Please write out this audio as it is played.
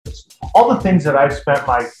all the things that I've spent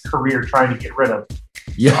my career trying to get rid of.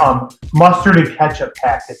 Yeah. Mustard and ketchup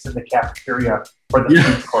packets in the cafeteria or the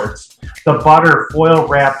food courts. The butter, foil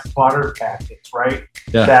wrapped butter packets, right?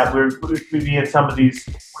 Yeah. That we'd be in some of these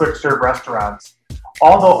quick serve restaurants.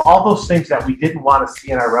 All those things that we didn't want to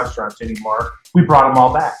see in our restaurants anymore, we brought them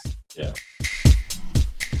all back. Yeah.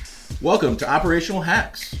 Welcome to Operational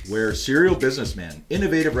Hacks, where serial businessman,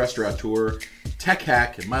 innovative restaurateur, tech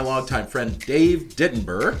hack, and my longtime friend Dave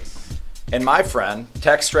Dittenberg, and my friend,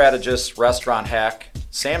 tech strategist, restaurant hack,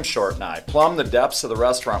 Sam Short, and I plumb the depths of the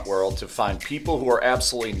restaurant world to find people who are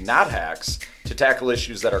absolutely not hacks to tackle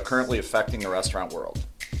issues that are currently affecting the restaurant world.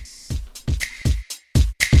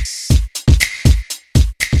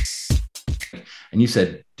 And you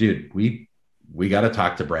said, dude, we got to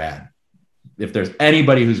talk to Brad. If there's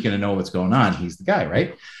anybody who's going to know what's going on, he's the guy,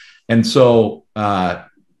 right? And so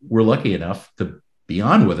we're lucky enough to be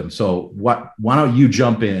on with him. So why don't you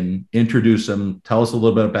jump in, introduce him, tell us a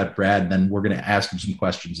little bit about Brad, and then we're going to ask him some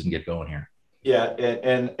questions and get going here. Yeah,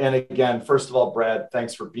 and again, first of all, Brad,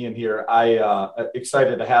 thanks for being here.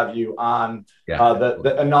 Excited to have you on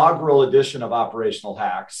the inaugural edition of Operational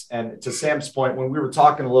Hacks. And to Sam's point, when we were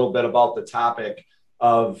talking a little bit about the topic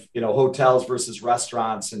of hotels versus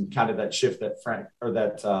restaurants and kind of that shift that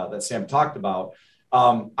that Sam talked about,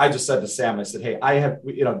 I just said to Sam, I said, hey, I have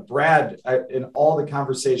Brad, in all the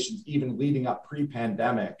conversations, even leading up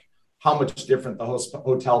pre-pandemic, how much different the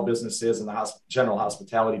hotel business is and the general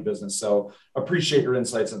hospitality business. So appreciate your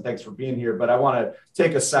insights and thanks for being here. But I want to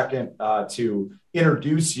take a second to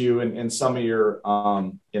introduce you and some of your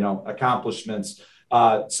accomplishments.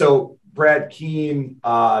 So Brad Keene,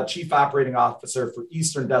 Chief Operating Officer for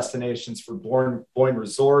Eastern Destinations for Boyne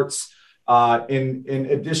Resorts. In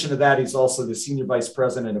addition to that, he's also the Senior Vice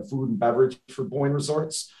President of Food and Beverage for Boyne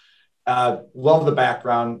Resorts. Love the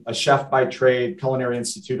background, a chef by trade, Culinary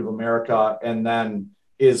Institute of America, and then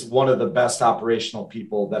is one of the best operational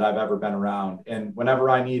people that I've ever been around. And whenever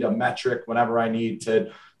I need a metric, whenever I need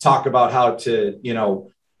to talk about how to,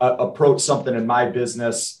 approach something in my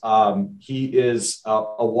business, he is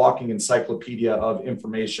a walking encyclopedia of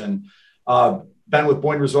information. Been with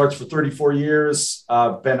Boyne Resorts for 34 years,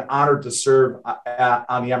 been honored to serve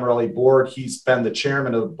on the MRLA board. He's been the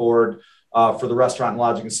chairman of the board for the Restaurant and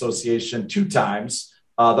Lodging Association 2 times.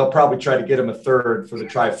 They'll probably try to get him a third for the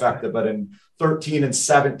trifecta, but in 13 and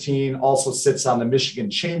 17 also sits on the Michigan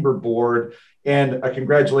Chamber Board. And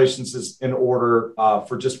congratulations is in order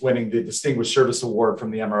for just winning the Distinguished Service Award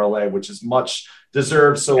from the MRLA, which is much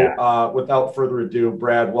deserved. So without further ado,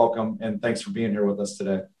 Brad, welcome. And thanks for being here with us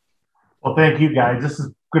today. Well, thank you guys. This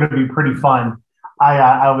is going to be pretty fun.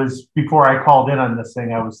 I was, before I called in on this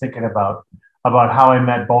thing, I was thinking about how I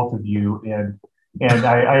met both of you, and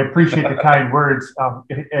I appreciate the kind words.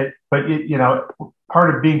 But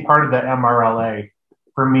part of being part of the MRLA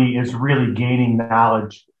for me is really gaining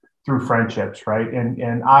knowledge through friendships, right?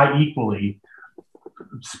 And I equally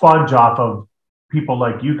sponge off of people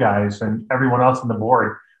like you guys and everyone else on the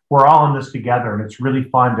board. We're all in this together, and it's really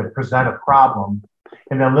fun to present a problem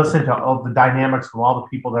and then listen to all the dynamics of all the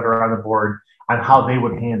people that are on the board and how they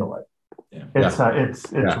would handle it.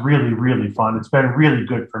 It's really, really fun. It's been really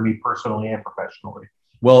good for me personally and professionally.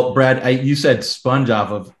 Well, Brad, you said sponge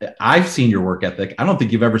off of. I've seen your work ethic. I don't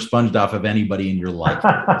think you've ever sponged off of anybody in your life.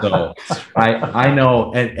 So I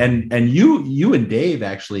know, and you and Dave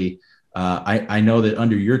actually. I know that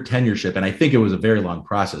under your tenureship, and I think it was a very long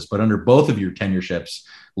process, but under both of your tenureships,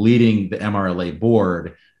 leading the MRLA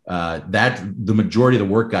board, that the majority of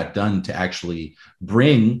the work got done to actually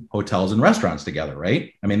bring hotels and restaurants together,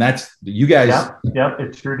 right? I mean, that's you guys. Yep,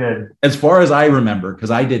 it sure did. As far as I remember,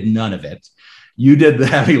 because I did none of it. You did the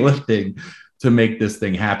heavy lifting to make this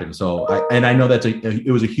thing happen. So, I know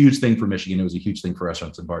it was a huge thing for Michigan. It was a huge thing for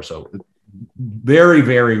restaurants and bars. So very,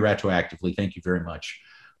 very retroactively, thank you very much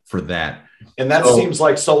for that. And that seems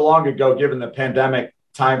like so long ago, given the pandemic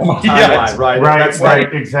timeline, right? That's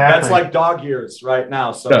right, exactly. That's like dog years right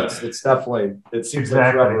now. So it's definitely, it seems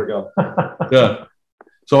like forever ago. Yeah.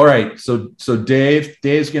 So, all right. So Dave's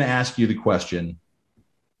going to ask you the question.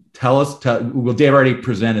 Well, Dave already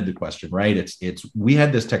presented the question, right? We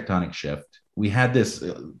had this tectonic shift. We had this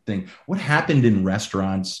thing. What happened in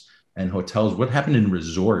restaurants and hotels? What happened in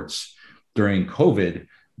resorts during COVID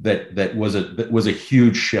that was a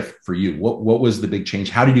huge shift for you? What was the big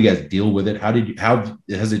change? How did you guys deal with it? How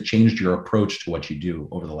has it changed your approach to what you do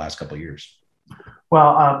over the last couple of years?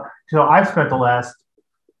 Well, so I've spent the last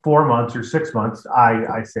 4 months or 6 months,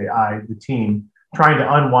 the team, trying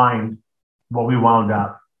to unwind what we wound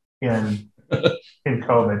up in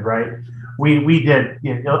COVID, right? We did,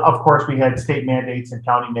 of course, we had state mandates and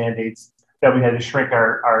county mandates that we had to shrink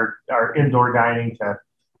our indoor dining to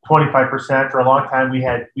 25%. For a long time,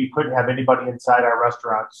 we couldn't have anybody inside our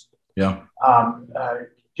restaurants. Yeah.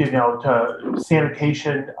 To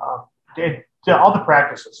sanitation, to all the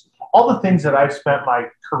practices, all the things that I've spent my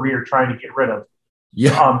career trying to get rid of.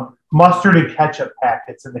 Yeah. Mustard and ketchup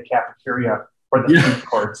packets in the cafeteria or the food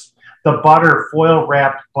courts, the foil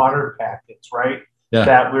wrapped butter packets, right? Yeah.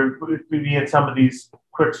 That we'd be in some of these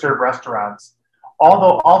quick serve restaurants.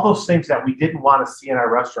 All those things that we didn't want to see in our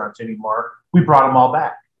restaurants anymore, we brought them all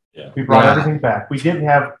back. Yeah. We brought everything back. We didn't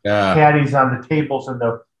have caddies on the tables in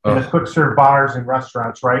the quick serve bars and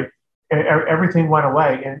restaurants, right? Everything went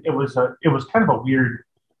away, and it was kind of a weird.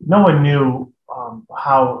 No one knew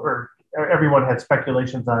how, or everyone had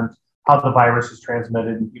speculations on how the virus is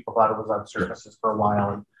transmitted, and people thought it was on surfaces for a while,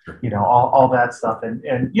 and all that stuff, and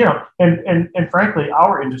frankly,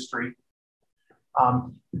 our industry,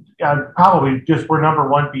 probably just we're number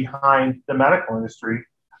one behind the medical industry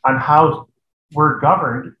on how we're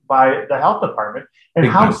governed by the health department and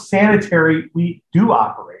how sanitary we do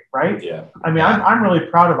operate, right? Yeah. I mean, I'm really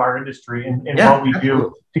proud of our industry and what we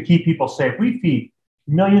do to keep people safe. We feed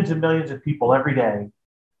millions and millions of people every day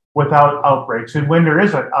without outbreaks. And when there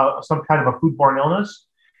is some kind of a foodborne illness,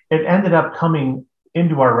 it ended up coming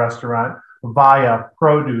into our restaurant via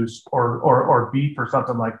produce or beef or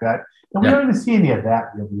something like that. And we don't even see any of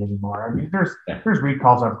that really anymore. I mean, there's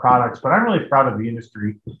recalls on products, but I'm really proud of the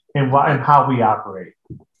industry and how we operate.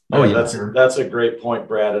 Oh, yeah, that's a great point,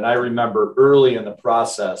 Brad. And I remember early in the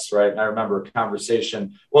process, right? And I remember a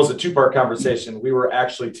conversation. Well, it was a two-part conversation. We were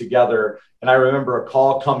actually together, and I remember a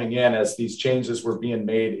call coming in as these changes were being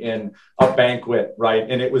made in a banquet, right?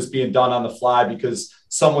 And it was being done on the fly because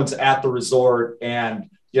someone's at the resort, and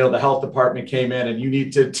the health department came in, and you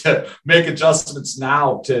need to make adjustments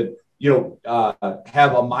now to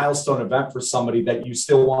have a milestone event for somebody that you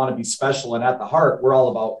still want to be special. And at the heart, we're all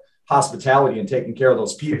about hospitality and taking care of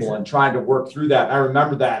those people and trying to work through that. And I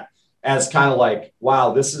remember that as kind of like,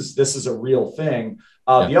 wow, this is a real thing.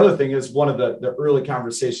 The other thing is one of the early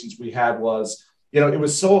conversations we had was, it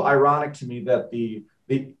was so ironic to me that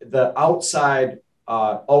the outside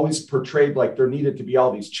always portrayed like there needed to be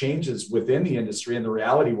all these changes within the industry. And the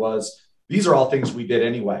reality was, these are all things we did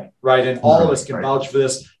anyway, right? And all of us can vouch for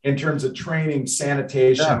this in terms of training,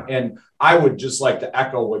 sanitation. Yeah. And I would just like to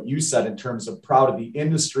echo what you said in terms of proud of the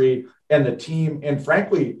industry and the team. And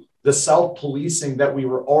frankly, the self-policing that we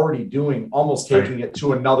were already doing, almost taking it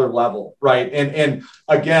to another level, right? And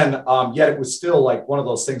again, yet it was still like one of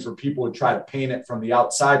those things where people would try to paint it from the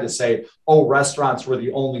outside to say, oh, restaurants were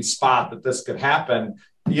the only spot that this could happen.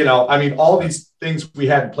 I mean, all these things we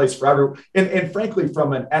had in place for everyone. And frankly,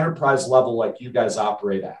 from an enterprise level like you guys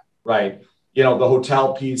operate at, right? The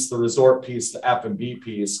hotel piece, the resort piece, the F&B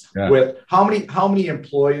piece. Yeah. With how many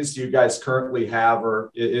employees do you guys currently have,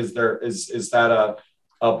 or is that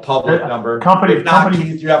a public number? If not,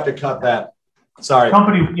 Keith, you have to cut that. Sorry.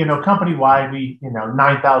 Company-wide, we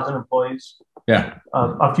 9,000 employees. Yeah.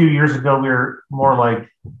 A few years ago, we were more like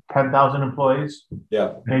 10,000 employees.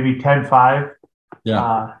 Yeah. Maybe 10.5.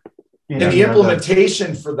 Yeah. And the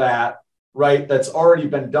implementation for that, right, that's already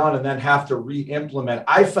been done and then have to re-implement.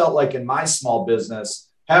 I felt like in my small business,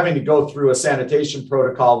 having to go through a sanitation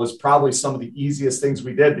protocol was probably some of the easiest things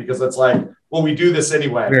we did, because it's like, well, we do this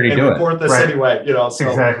anyway and report this anyway, So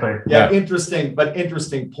exactly.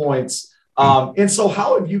 Interesting points. And so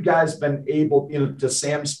how have you guys been able, to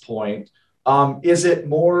Sam's point, is it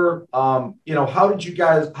more, how were you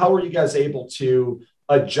guys able to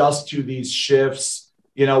adjust to these shifts?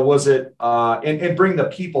 Was it and bring the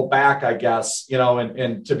people back, I guess,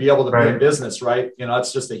 and to be able to be in business, right?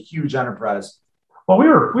 It's just a huge enterprise. Well, we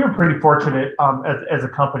were pretty fortunate as a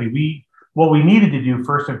company. What we needed to do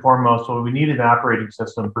first and foremost, we needed an operating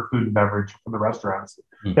system for food and beverage for the restaurants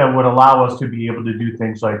that would allow us to be able to do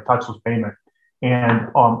things like touchless payment and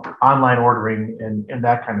online ordering and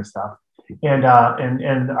that kind of stuff. And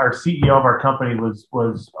our CEO of our company was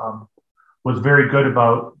very good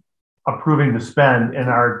about approving the spend, and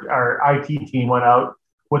our IT team went out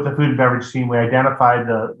with the food and beverage team. We identified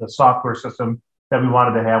the software system that we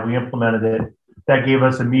wanted to have. We implemented it. That gave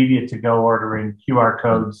us immediate to-go ordering, QR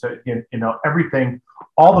codes, everything,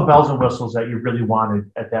 all the bells and whistles that you really wanted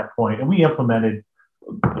at that point. And we implemented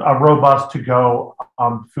a robust to-go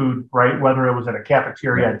food, right? Whether it was at a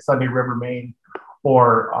cafeteria at Sunday River, Maine,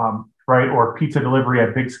 or pizza delivery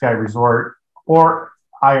at Big Sky Resort, or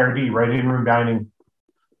IRD, right? In-room dining.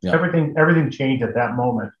 Yeah. Everything changed at that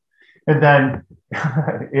moment. And then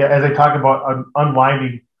as I talk about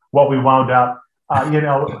unwinding what we wound up,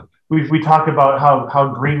 we talk about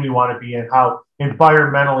how green we want to be and how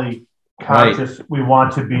environmentally conscious we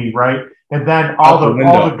want to be, right? and then all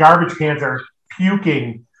the garbage cans are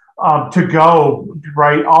puking to go,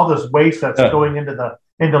 right? All this waste that's going into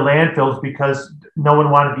landfills because no one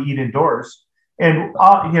wanted to eat indoors. And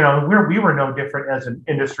we were no different as an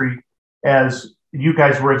industry as you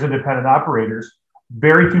guys were as independent operators.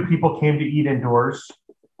 Very few people came to eat indoors,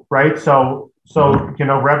 right? So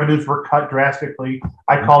revenues were cut drastically.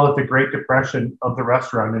 I call it the Great Depression of the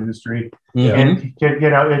restaurant industry. And to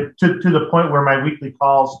the point where my weekly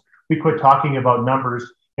calls, we quit talking about numbers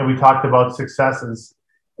and we talked about successes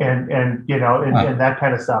and that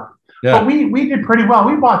kind of stuff. Yeah. But we did pretty well.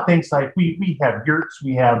 We bought things like we have yurts,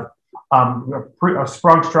 we have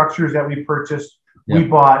sprung structures that we purchased. Yeah. We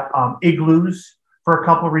bought igloos for a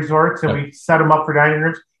couple of resorts and we set them up for dining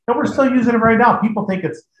rooms. And we're still using them right now. People think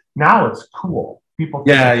it's cool. People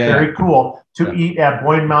think it's very cool to eat at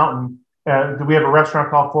Boyne Mountain. We have a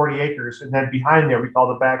restaurant called 40 Acres, and then behind there we call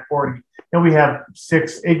the Back 40, and we have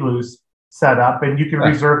 6 igloos set up, and you can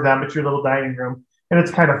reserve them at your little dining room, and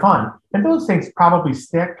it's kind of fun. And those things probably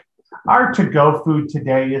stick. Our to-go food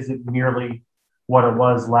today isn't nearly what it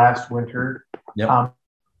was last winter. Yep.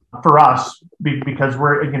 For us, because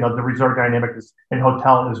we're the resort dynamic and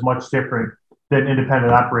hotel is much different than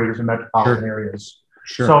independent operators in metropolitan areas.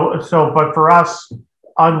 Sure. But for us,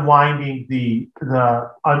 unwinding the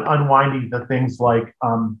things like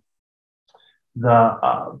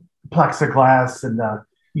the plexiglass and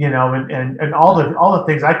and all the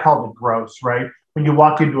things I call the gross, right? When you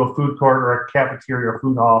walk into a food court or a cafeteria or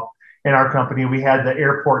food hall in our company, we had the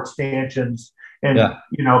airport stanchions, and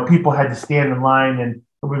people had to stand in line and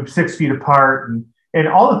we were 6 feet apart and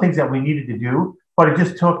all the things that we needed to do. But it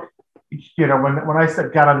just took, when I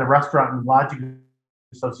got on the Restaurant and Lodging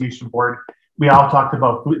Association board, we all talked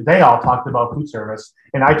about food. They all talked about food service,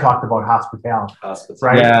 and I talked about hospitality.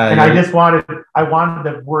 Right? Yeah, and I wanted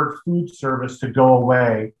the word food service to go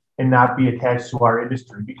away and not be attached to our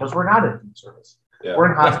industry because we're not in food service. Yeah.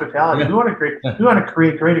 We're in hospitality. Yeah. We want to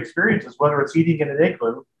create great experiences, whether it's eating in an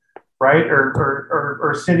igloo, right,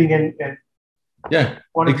 or sitting in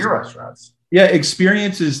one of your restaurants. Yeah,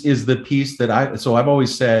 experience is the piece that I've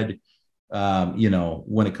always said.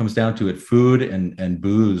 When it comes down to it, food and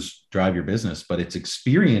booze drive your business, but it's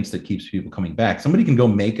experience that keeps people coming back. Somebody can go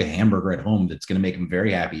make a hamburger at home that's going to make them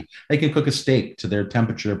very happy. They can cook a steak to their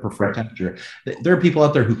preferred temperature. There are people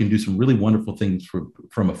out there who can do some really wonderful things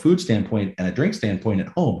from a food standpoint and a drink standpoint at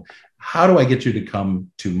home. How do I get you to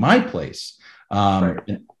come to my place?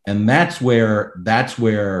 And that's where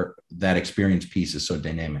that experience piece is so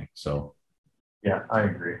dynamic. So, yeah, I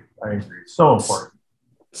agree. So important.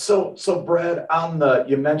 So Brad,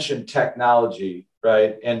 you mentioned technology,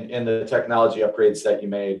 right? And the technology upgrades that you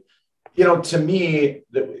made. To me,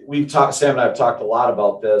 Sam and I have talked a lot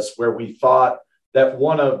about this, where we thought that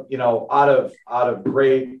one of, out of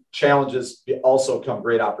great challenges also come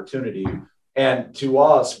great opportunity. And to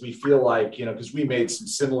us, we feel like, because we made some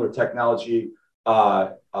similar technology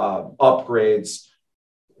upgrades.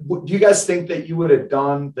 Do you guys think that you would have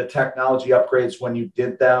done the technology upgrades when you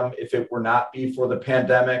did them if it were not be for the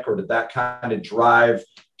pandemic, or did that kind of drive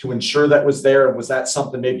to ensure that was there? And was that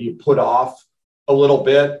something maybe you put off a little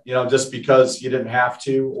bit, just because you didn't have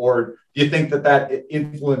to? Or do you think that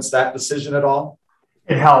influenced that decision at all?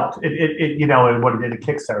 It helped. And what it did, it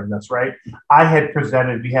kickstarted us, right? I had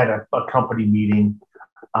presented, we had a company meeting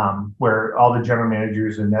where all the general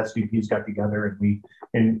managers and SVPs got together,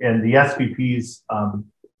 and the SVPs,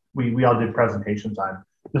 we all did presentations on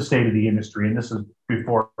the state of the industry. And this is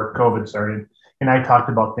before COVID started. And I talked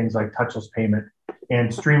about things like touchless payment and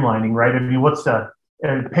streamlining, right? I mean, what's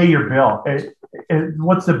pay your bill?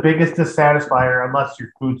 What's the biggest dissatisfier, unless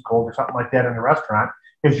your food's cold or something like that in a restaurant,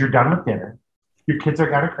 is you're done with dinner. Your kids are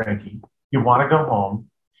kind of cranky. You want to go home,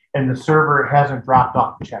 and the server hasn't dropped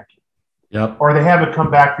off the check. Yep. Or they haven't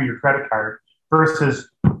come back for your credit card, versus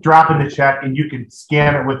dropping the check and you can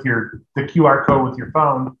scan it with the QR code with your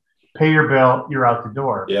phone, pay your bill, you're out the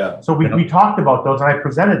door. Yeah. So we talked about those, and I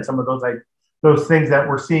presented some of those things that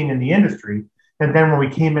we're seeing in the industry. And then when we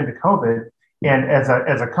came into COVID, and as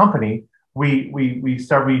a company, we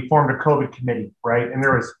formed a COVID committee, right? And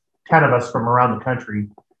there was 10 of us from around the country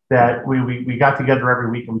that we got together every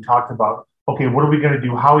week, and we talked about, okay, what are we going to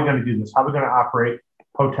do? How are we going to do this? How are we going to operate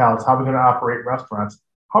hotels? How are we going to operate restaurants?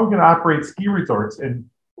 How are we going to operate ski resorts and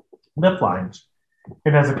lift lines?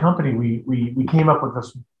 And as a company, we came up with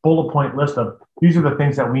this bullet point list of these are the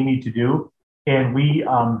things that we need to do, and we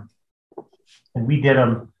did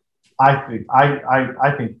them.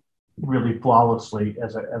 I think really flawlessly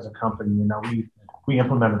as a company. We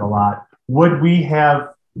implemented a lot. Would we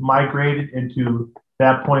have migrated into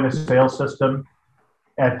that point of sale system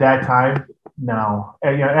at that time? No,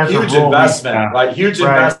 as huge a rule, investment, right? Huge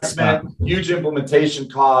right. investment, huge implementation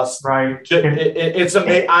costs. Right. It's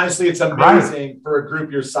amazing. Honestly, it's amazing for a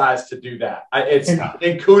group your size to do that.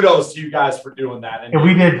 And kudos to you guys for doing that. And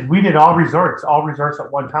we did all resorts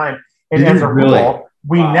at one time. And as a rule,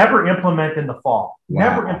 we never implement in the fall.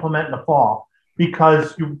 Never implement in the fall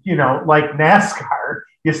because like NASCAR,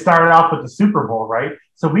 you start off with the Super Bowl, right?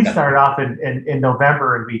 So we started off in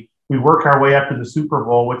November, and we work our way up to the Super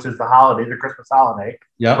Bowl, which is the holiday, the Christmas holiday,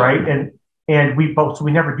 right? And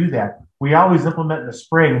we never do that. We always implement in the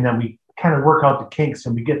spring, and then we kind of work out the kinks,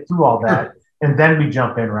 and we get through all that, and then we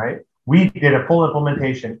jump in, right? We did a full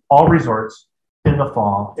implementation, all resorts in the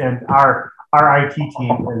fall, and our IT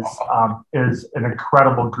team is an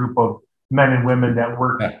incredible group of men and women that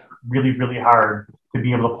work really, really hard to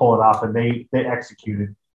be able to pull it off, and they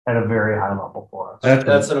executed at a very high level for us.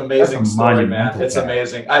 That's an amazing story, man. It's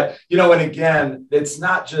amazing. And again, it's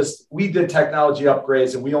not just, we did technology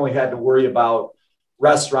upgrades and we only had to worry about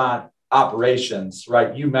restaurant operations,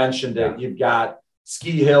 right? You mentioned it. You've got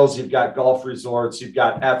ski hills, you've got golf resorts, you've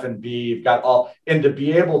got F&B, you've got all, and to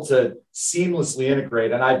be able to seamlessly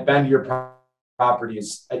integrate. And I've been to your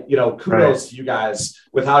properties, kudos to you guys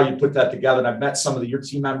with how you put that together. And I've met some of your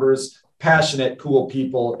team members, passionate, cool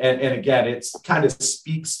people. And again, it's kind of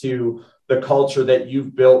speaks to the culture that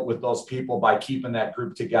you've built with those people by keeping that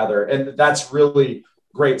group together. And that's really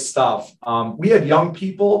great stuff. We had young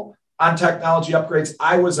people on technology upgrades.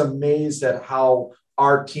 I was amazed at how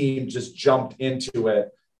our team just jumped into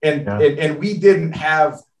it. And we didn't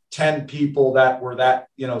have 10 people that were that,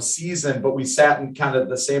 seasoned, but we sat in kind of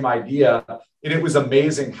the same idea. And it was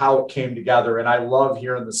amazing how it came together. And I love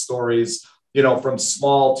hearing the stories, from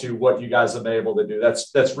small to what you guys have been able to do.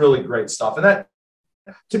 That's really great stuff. And that,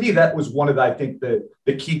 to me, that was one of the, I think the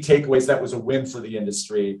key takeaways. That was a win for the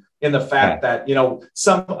industry, in the fact that,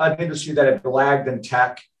 an industry that had lagged in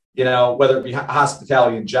tech, whether it be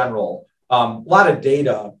hospitality in general, a lot of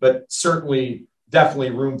data, but definitely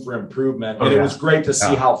room for improvement. And it was great to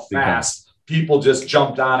see how fast people just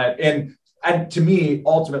jumped on it. And to me,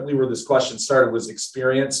 ultimately, where this question started was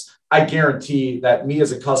experience. I guarantee that me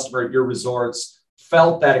as a customer at your resorts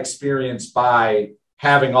felt that experience by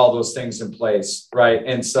having all those things in place, right?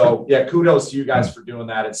 And so, kudos to you guys for doing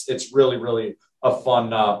that. It's really, really a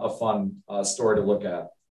fun story to look at.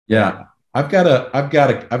 Yeah, I've got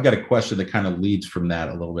a question that kind of leads from that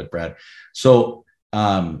a little bit, Brad. So,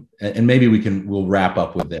 and maybe we'll wrap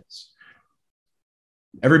up with this.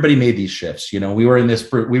 Everybody made these shifts. We were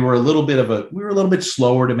a little bit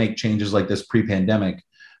slower to make changes like this pre-pandemic,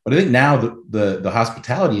 but I think now the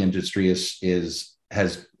hospitality industry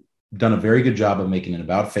has done a very good job of making an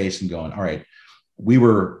about face and going, all right, we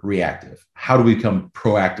were reactive. How do we become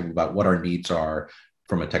proactive about what our needs are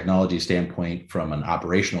from a technology standpoint, from an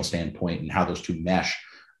operational standpoint, and how those two mesh,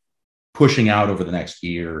 pushing out over the next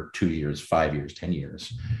year, 2 years, 5 years, 10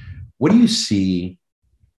 years. What do you see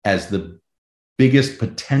as the biggest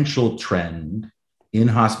potential trend in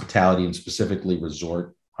hospitality, and specifically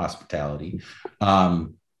resort hospitality,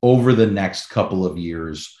 over the next couple of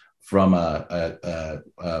years, from a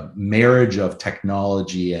marriage of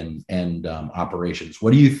technology and operations?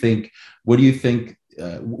 What do you think? What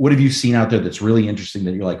have you seen out there that's really interesting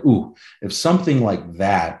that you're like, ooh, if something like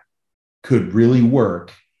that could really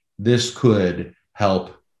work, this could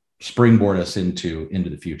help springboard us into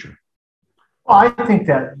the future? Well, I think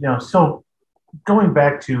that, so going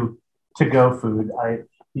back to go food,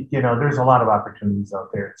 there's a lot of opportunities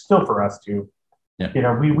out there still for us to,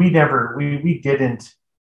 we didn't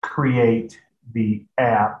create the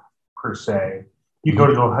app per se. You go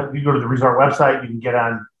to the resort website, you can get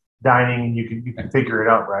on dining, and you can figure it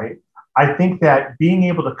out, right? I think that being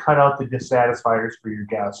able to cut out the dissatisfiers for your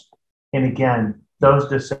guests, and again, those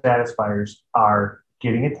dissatisfiers are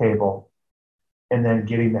getting a table and then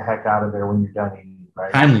getting the heck out of there when you're done eating,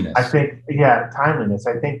 right? Timeliness. I think, timeliness.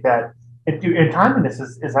 I think that, and timeliness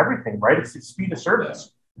is everything, right? It's the speed of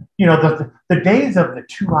service. The days of the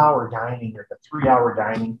 2-hour dining or the 3-hour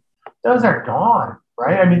dining, those are gone,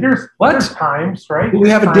 right? I mean, there's times, right? We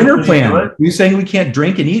have a dinner plan. You're saying we can't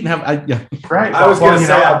drink and eat and have, right? I was going to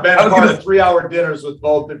say, I've been part of 3-hour dinners with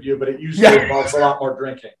both of you, but it usually involves a lot more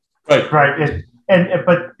drinking. Right.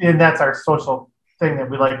 And that's our social thing that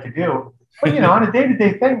we like to do. But on a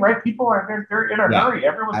day-to-day thing, right? People they're in a hurry.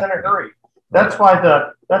 Everyone's in a hurry. That's why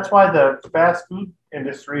the fast food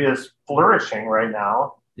industry is flourishing right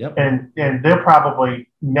now. Yep. And they'll probably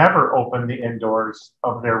never open the indoors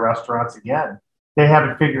of their restaurants again. They have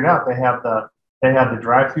it figured out. They have the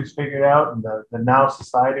drive-throughs figured out, and the now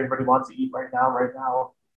society, everybody wants to eat right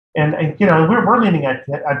now. And we're leaning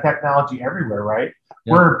on technology everywhere, right?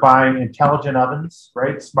 Yeah. We're buying intelligent ovens,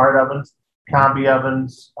 right? Smart ovens, combi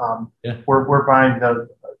ovens. We're buying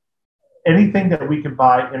anything that we can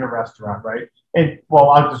buy in a restaurant, right? And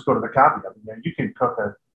I'll just go to the combi oven. You can cook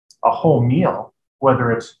a whole meal,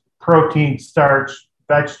 whether it's protein, starch,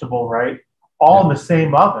 vegetable, right? All in the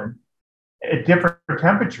same oven at different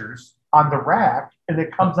temperatures on the rack, and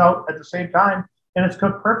it comes out at the same time, and it's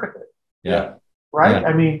cooked perfectly. Yeah. Right? Yeah.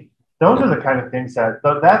 I mean, those are the kind of things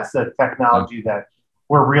that's the technology that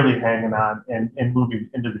we're really hanging on and moving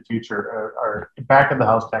into the future, or back of the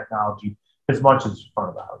house technology as much as front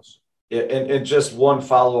of the house. Yeah, and just one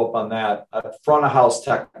follow-up on that, front of house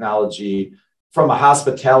technology, from a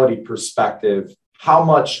hospitality perspective, how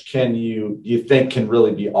much can you think can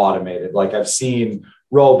really be automated? Like, I've seen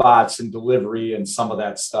robots and delivery and some of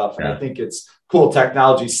that stuff, and I think it's cool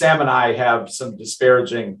technology. Sam and I have some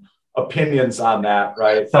disparaging opinions on that,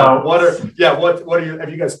 right? So what are you, have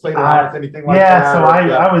you guys played around with anything like that? Yeah, so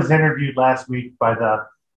I was interviewed last week by the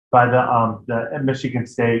Michigan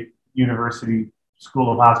State University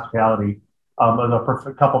School of Hospitality,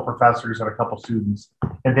 a couple professors and a couple students,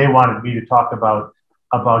 and they wanted me to talk about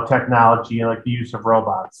technology and like the use of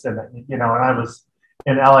robots. And and I was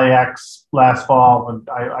in LAX last fall, and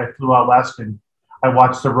I flew out west, and I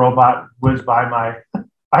watched the robot whiz by my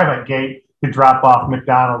gate to drop off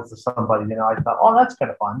McDonald's to somebody. I thought, oh, that's kind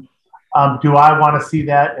of fun. Do I want to see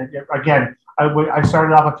that? And again, I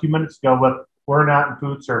started off a few minutes ago with, we're not in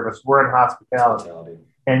food service, we're in hospitality.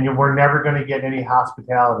 And we're never going to get any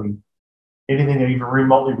hospitality, anything that even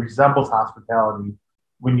remotely resembles hospitality,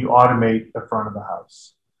 when you automate the front of the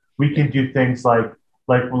house. We can do things like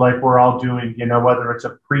we're all doing, whether it's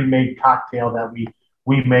a pre-made cocktail that we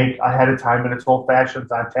make ahead of time, and it's old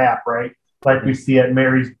fashions on tap, right? Like we see at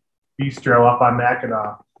Mary's Bistro up on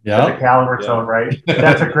Mackinac. Yeah, the caliber tone, right?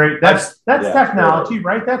 That's a great. That's technology,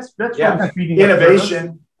 right? That's what we're feeding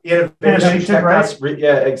innovation, right? Yeah,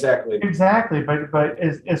 exactly. But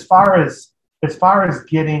as far as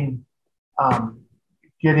getting the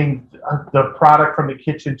product from the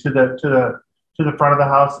kitchen to the front of the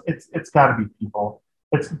house, it's got to be people.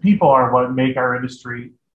 People are what make our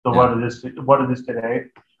industry what it is today.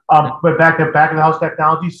 But back of the house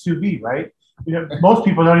technology, sous vide, right? Most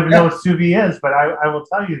people don't even know what sous vide is, but I will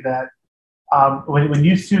tell you that when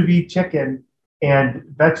you sous vide chicken and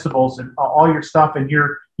vegetables and all your stuff, and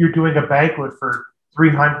you're doing a banquet for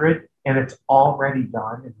 300, and it's already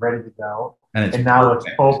done and ready to go, and now it's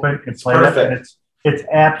open and plated, and it's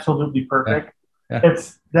absolutely perfect. Yeah.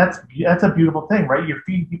 That's a beautiful thing, right? You're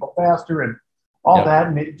feeding people faster and all that,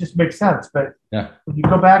 and it just makes sense. But when you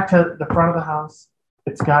go back to the front of the house,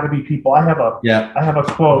 it's got to be people. I have a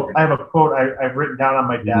quote I've written down on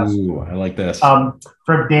my desk. Ooh, I like this. From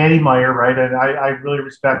Danny Meyer, right? And I really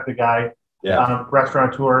respect the guy.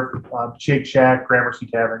 Restaurateur, Shake Shack, Gramercy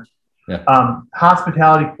Tavern.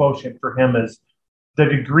 Hospitality quotient for him is the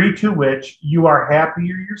degree to which you are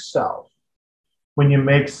happier yourself when you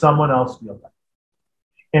make someone else feel better.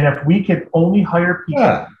 And if we could only hire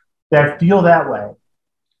people that feel that way,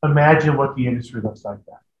 imagine what the industry looks like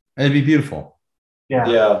then. It'd be beautiful.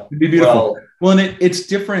 Yeah. It'd be beautiful. Well, and it's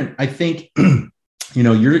different. I think,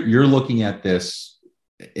 you're looking at this.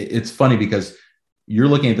 It's funny because you're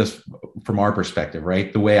looking at this from our perspective,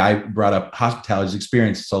 right? The way I brought up hospitality's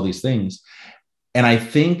experience, all these things. And I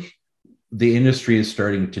think the industry is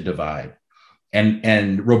starting to divide.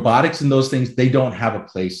 And robotics and those things, they don't have a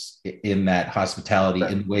place in that hospitality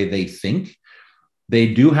in the way they think.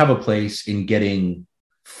 They do have a place in getting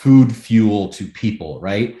food fuel to people,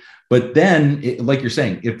 right? But then, like you're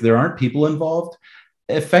saying, if there aren't people involved,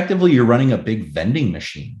 effectively you're running a big vending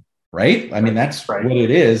machine, right? I mean, that's what it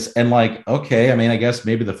is. And okay, I mean, I guess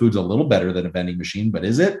maybe the food's a little better than a vending machine, but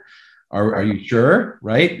is it? Are you sure,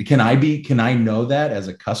 right? Can I know that as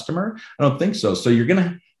a customer? I don't think so. So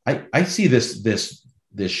I see this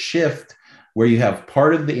shift where you have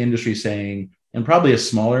part of the industry saying, and probably a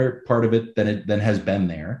smaller part of it than has been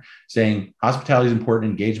there, saying hospitality is important,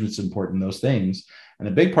 engagement is important, those things. And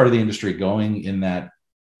a big part of the industry going in that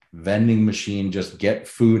vending machine, just get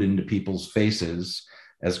food into people's faces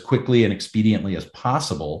as quickly and expediently as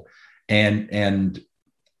possible. And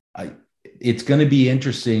it's going to be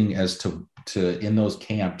interesting as to in those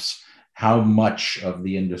camps, how much of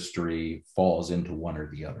the industry falls into one or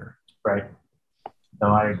the other. Right. No,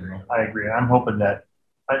 I agree. I'm hoping that,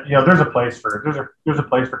 there's a place for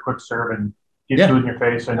quick serve and get food in your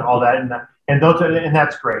face and all that. And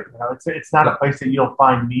that's great. It's not a place that you'll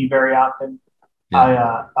find me very often.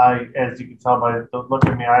 Yeah. I as you can tell by the look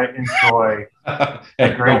at me, I enjoy a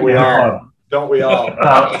great deal. Don't we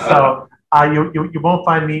all? You won't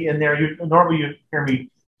find me in there. Normally you hear me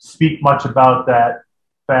speak much about that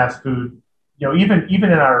fast food. Even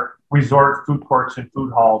in our resort food courts and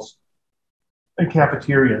food halls and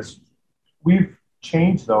cafeterias, we've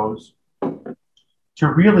changed those to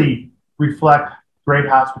really reflect great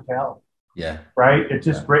hospitality. Yeah. Right. It's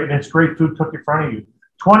just great, and it's great food cooked in front of you.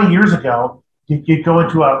 20 years ago, you'd go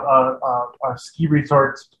into a ski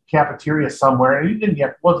resort cafeteria somewhere, and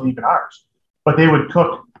it wasn't even ours, but they would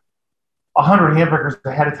cook 100 hamburgers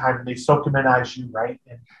ahead of time, and they soak them in au jus, right?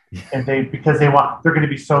 And because they're going to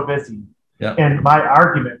be so busy. Yeah. And my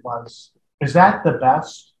argument was, is that the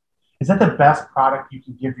best? Is that the best product you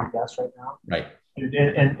can give your guests right now? Right.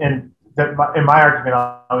 And my argument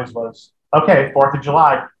always was, okay, 4th of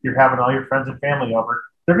July, you're having all your friends and family over.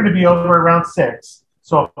 They're going to be over around 6.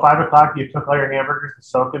 So at 5 o'clock, you cook all your hamburgers and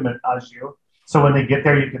soak them in au jus. So when they get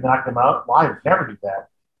there, you can knock them out. Why well, never do that?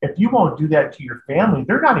 If you won't do that to your family,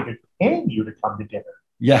 they're not even paying you to come to dinner.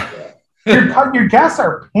 Yeah. Your guests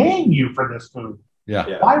are paying you for this food.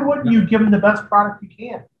 Yeah. Why wouldn't you give them the best product you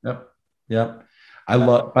can? Yep. I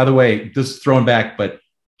love, by the way, this is thrown back, but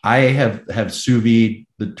I have sous vide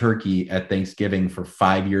the turkey at Thanksgiving for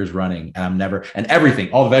 5 years running, and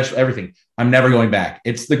everything, all the vegetables, everything. I'm never going back.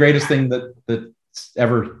 It's the greatest thing that's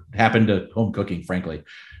ever happened to home cooking, frankly,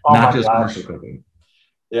 not just commercial cooking.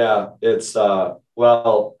 Yeah, it's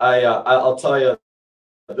well, I'll tell you,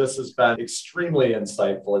 this has been extremely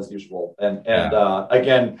insightful as usual, and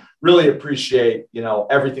again, really appreciate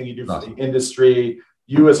everything you do for the industry.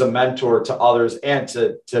 You as a mentor to others, and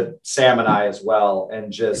to Sam and I as well.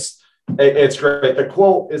 And just, it's great. The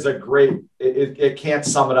quote is it can't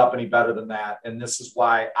sum it up any better than that. And this is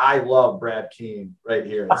why I love Brad Keene right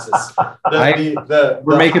here. It's just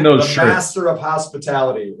we're making those shirts. Master of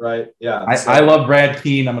hospitality, right? Yeah. I love Brad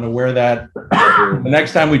Keene. I'm going to wear that. The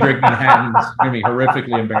next time we drink Manhattan, it's going to be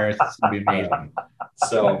horrifically embarrassed. It's going to be amazing.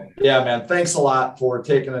 So yeah, man, thanks a lot for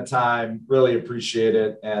taking the time. Really appreciate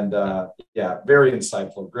it. And very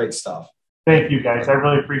insightful. Great stuff. Thank you, guys. I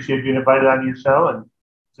really appreciate being invited on your show. And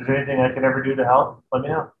if there's anything I can ever do to help, let me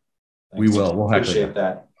know. Thanks. We will. We'll appreciate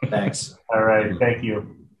that. Thanks. All right. Thank you.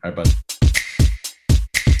 All right, bud.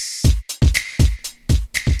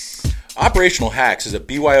 Operational Hacks is a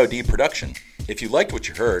BYOD production. If you liked what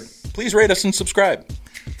you heard, please rate us and subscribe.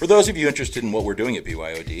 For those of you interested in what we're doing at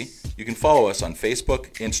BYOD, you can follow us on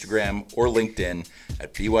Facebook, Instagram, or LinkedIn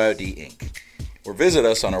at BYOD Inc. Or visit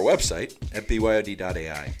us on our website at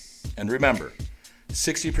byod.ai. And remember,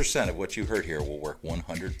 60% of what you heard here will work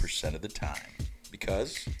 100% of the time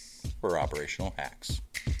because we're Operational Hacks.